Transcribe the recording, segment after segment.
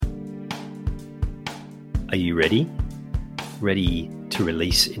Are you ready? Ready to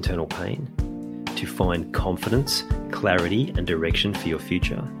release internal pain? To find confidence, clarity, and direction for your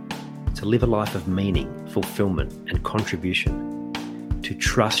future? To live a life of meaning, fulfillment, and contribution? To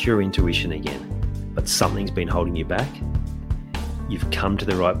trust your intuition again, but something's been holding you back? You've come to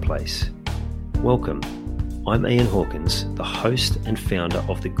the right place. Welcome. I'm Ian Hawkins, the host and founder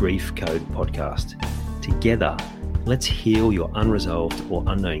of the Grief Code podcast. Together, let's heal your unresolved or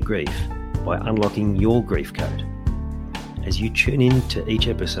unknown grief by unlocking your grief code. As you tune in to each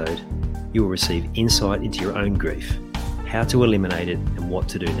episode, you will receive insight into your own grief, how to eliminate it, and what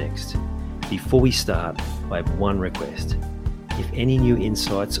to do next. Before we start, I have one request. If any new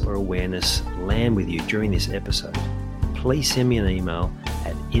insights or awareness land with you during this episode, please send me an email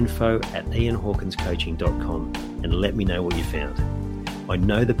at info@ianhawkinscoaching.com and let me know what you found. I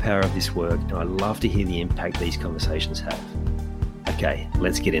know the power of this work and I love to hear the impact these conversations have. Okay,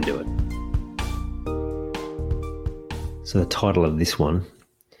 let's get into it. So the title of this one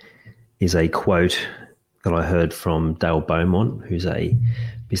is a quote that I heard from Dale Beaumont, who's a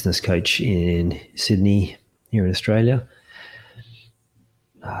business coach in Sydney, here in Australia.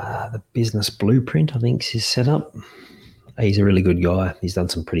 The Business Blueprint, I think, is his setup. He's a really good guy. He's done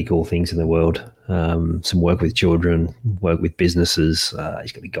some pretty cool things in the world. Some work with children, work with businesses.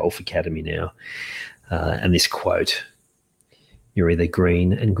 He's got the Golf Academy now. And this quote, "You're either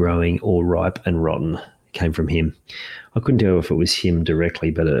green and growing or ripe and rotten," came from him. I couldn't tell if it was him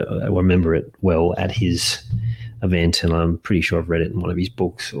directly, but I remember it well at his event, and I'm pretty sure I've read it in one of his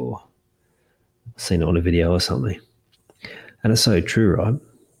books or seen it on a video or something. And it's so true, right?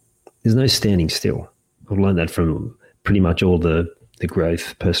 There's no standing still. I've learned that from pretty much all the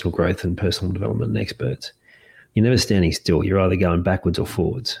growth, personal growth and personal development experts. You're never standing still. You're either going backwards or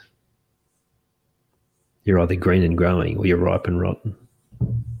forwards. You're either green and growing or you're ripe and rotten.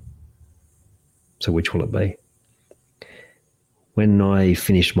 So which will it be? When I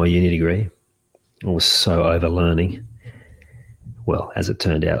finished my uni degree, I was so over-learning. Well, as it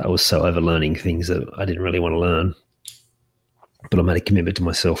turned out, I was so over-learning things that I didn't really want to learn. But I made a commitment to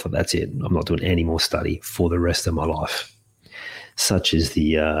myself that that's it. I'm not doing any more study for the rest of my life. Such as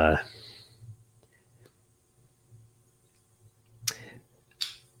the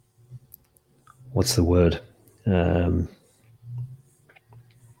what's the word?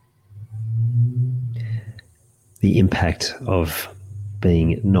 The impact of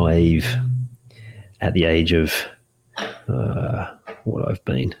being naive at the age of what I've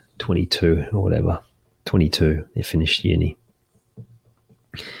been, 22 or whatever. 22, I finished uni.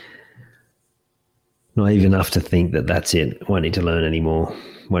 Naive enough to think that that's it. Won't need to learn anymore.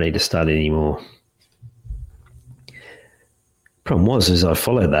 Won't need to study anymore. Problem was I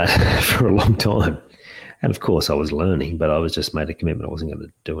followed that for a long time. And of course I was learning, but I was just made a commitment I wasn't going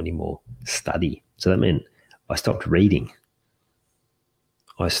to do any more study. So that meant I stopped reading.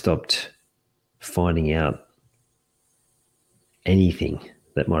 I stopped finding out anything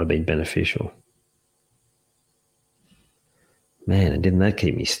that might have been beneficial. Man, and didn't that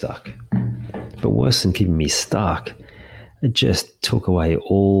keep me stuck? But worse than keeping me stuck, it just took away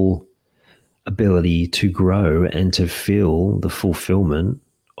all ability to grow and to feel the fulfillment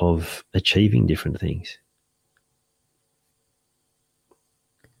of achieving different things.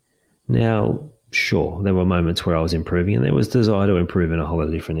 Now, sure, there were moments where I was improving and there was desire to improve in a whole lot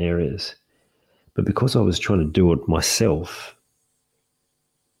of different areas. But because I was trying to do it myself,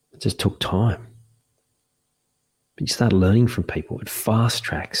 it just took time. But you start learning from people. It fast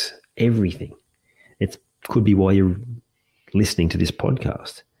tracks everything. It could be why you're listening to this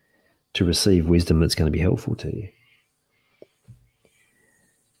podcast, to receive wisdom that's going to be helpful to you.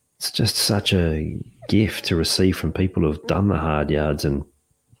 It's just such a gift to receive from people who have done the hard yards and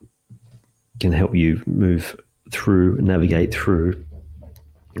can help you move through, navigate through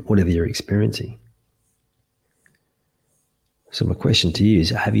whatever you're experiencing. So my question to you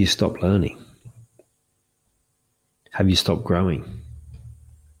is, have you stopped learning? Have you stopped growing?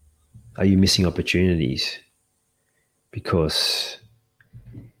 Are you missing opportunities because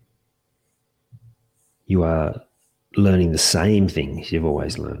you are learning the same things you've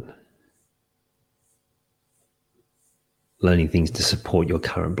always learned? Learning things to support your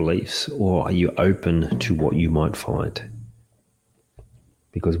current beliefs, or are you open to what you might find?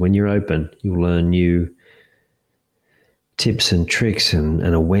 Because when you're open, you'll learn new tips and tricks and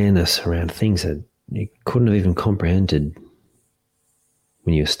awareness around things that you couldn't have even comprehended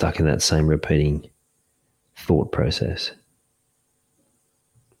when you're stuck in that same repeating thought process.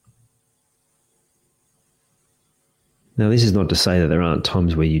 Now, this is not to say that there aren't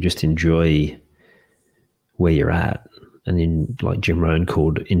times where you just enjoy where you're at, and like Jim Rohn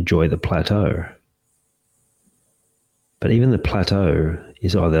called, enjoy the plateau. But even the plateau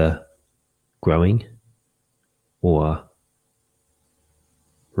is either growing or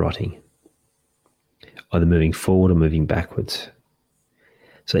rotting, either moving forward or moving backwards.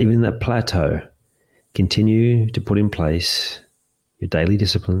 So even in that plateau, continue to put in place your daily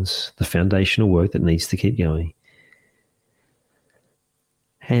disciplines, the foundational work that needs to keep going,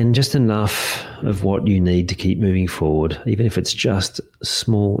 and just enough of what you need to keep moving forward, even if it's just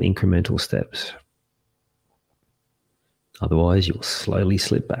small incremental steps. Otherwise, you'll slowly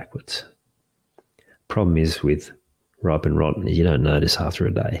slip backwards. Problem is with ripe and rotten is you don't notice after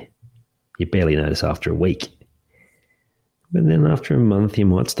a day. You barely notice after a week. But then after a month, you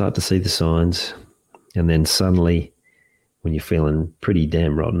might start to see the signs. And then suddenly, when you're feeling pretty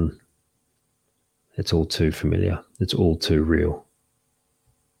damn rotten, it's all too familiar. It's all too real.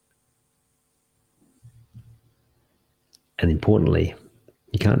 And importantly,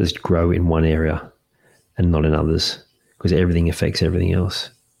 you can't just grow in one area and not in others, because everything affects everything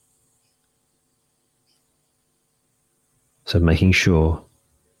else. So making sure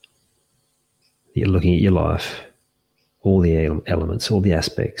that you're looking at your life, all the elements, all the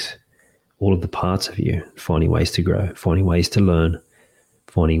aspects, all of the parts of you, finding ways to grow, finding ways to learn,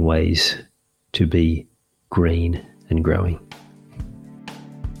 finding ways to be green and growing.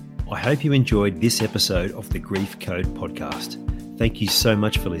 I hope you enjoyed this episode of the Grief Code podcast. Thank you so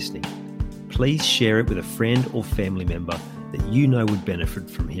much for listening. Please share it with a friend or family member that you know would benefit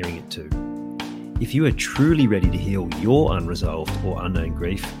from hearing it too. If you are truly ready to heal your unresolved or unknown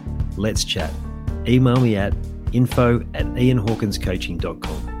grief, let's chat. Email me at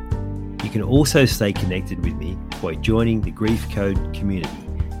info@ianhawkinscoaching.com. You can also stay connected with me by joining the Grief Code community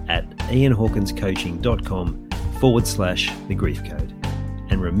at ianhawkinscoaching.com/the Grief Code.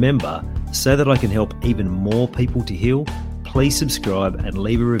 And remember, so that I can help even more people to heal, please subscribe and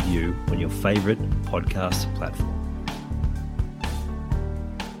leave a review on your favorite podcast platform.